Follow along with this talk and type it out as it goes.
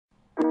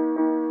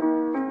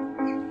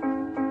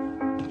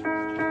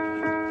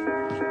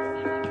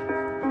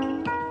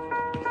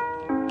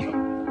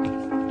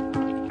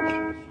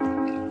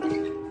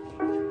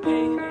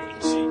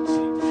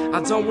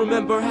don't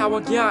remember how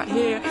I got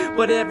here,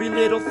 but every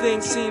little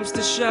thing seems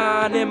to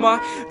shine. And my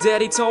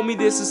daddy told me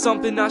this is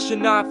something I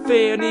should not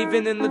fear, and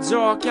even in the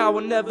dark I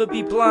will never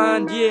be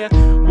blind. Yeah,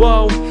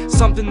 whoa,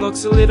 something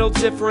looks a little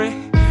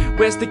different.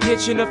 Where's the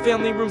kitchen, a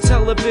family room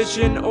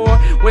television? Or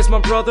where's my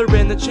brother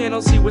and the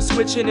channels he was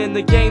switching, and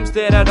the games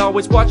that I'd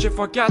always watch if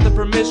I got the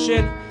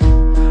permission?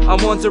 I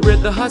wonder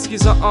if the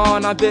Huskies are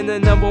on. I've been the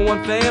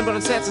 #1 fan, but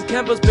I'm sad since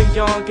Kemba's been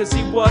gone, cause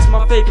he was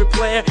my favorite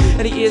player,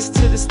 and he is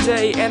to this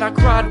day. And I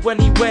cried when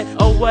he went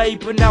away,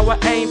 but now I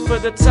aim for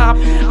the top.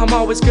 I'm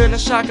always gonna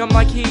shock him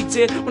like he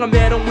did. When I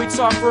met him, we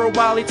talked for a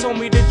while, he told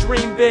me to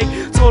dream big.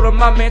 Told him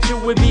my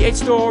mansion would be 8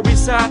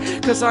 stories high,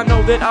 cause I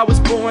know that I was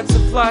born to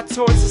fly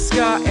towards the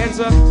sky.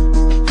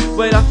 And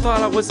wait, I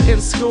thought I was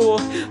in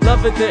school.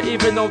 Love it there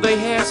even though they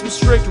had some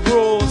strict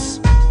rules.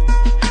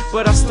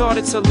 But I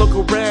started to look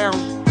around,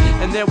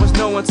 and there was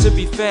no one to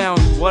be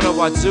found. What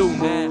do I do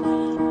now?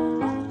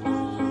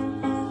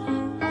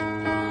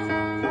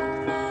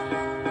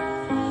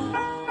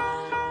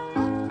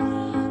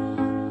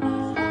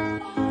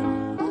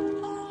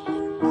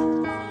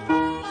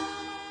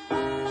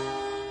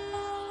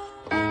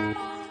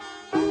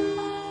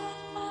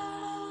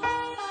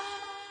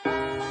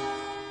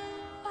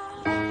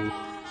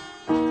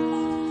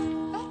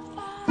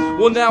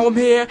 Well, now I'm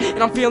here,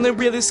 and I'm feeling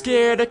really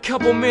scared. A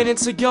couple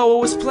minutes ago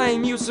I was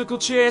playing musical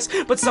chairs,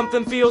 but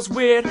something feels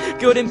weird,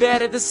 good and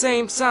bad at the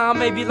same time.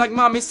 Maybe like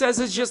mommy says,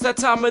 it's just that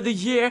time of the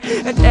year.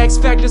 And X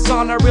Factor's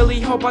on, I really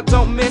hope I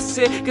don't miss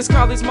it, cause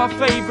Carly's my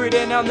favorite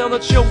and I know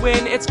that she'll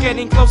win. It's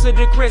getting closer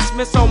to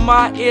Christmas, oh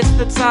my, it's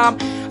the time.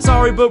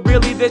 Sorry, but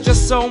really there's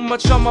just so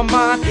much on my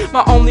mind.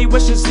 My only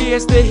wish is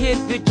to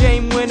hit the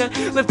game winner,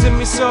 lifting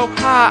me so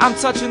high, I'm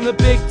touching the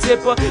Big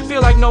Dipper.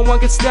 Feel like no one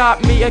can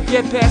stop me or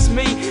get past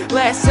me.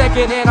 Last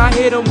second and I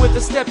hit him with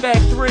a step back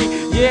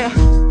 3, yeah.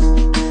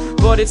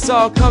 But it's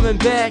all coming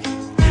back.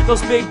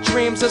 Those big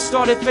dreams have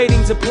started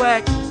fading to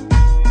black.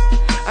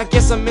 I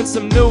guess I'm in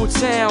some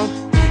Newtown,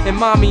 and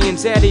mommy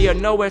and daddy are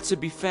nowhere to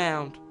be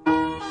found.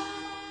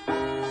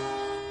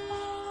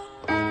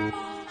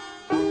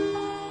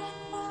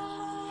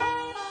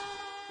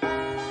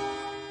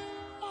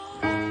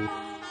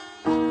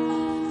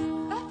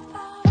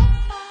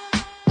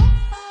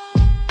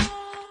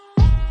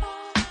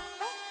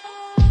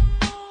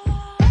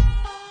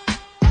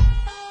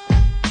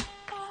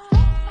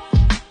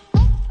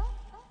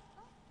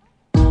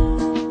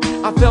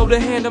 I felt a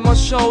hand on my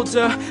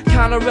shoulder,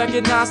 kinda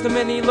recognized him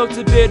and he looked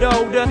a bit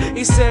older.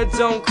 He said,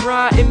 don't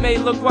cry, it may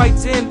look quite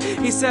dim.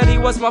 He said he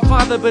was my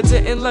father but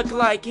didn't look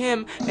like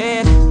him.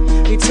 And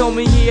he told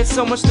me he had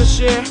so much to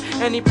share,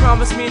 and he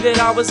promised me that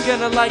I was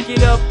gonna like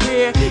it up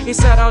here. He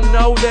said, I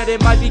know that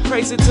it might be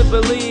crazy to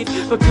believe,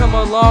 but come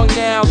along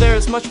now, there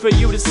is much for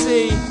you to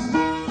see.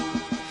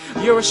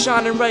 You're a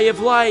shining ray of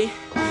light,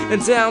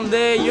 and down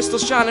there you're still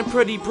shining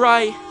pretty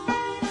bright.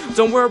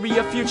 Don't worry,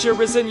 your future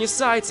is in your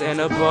sights, and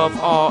above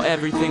all,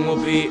 everything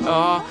will be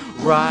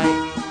alright.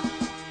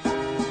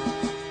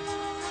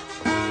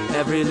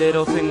 Every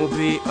little thing will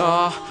be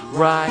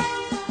alright.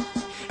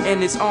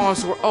 And his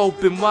arms were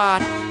open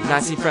wide, and I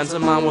see friends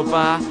of mine were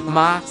by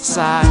my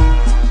side.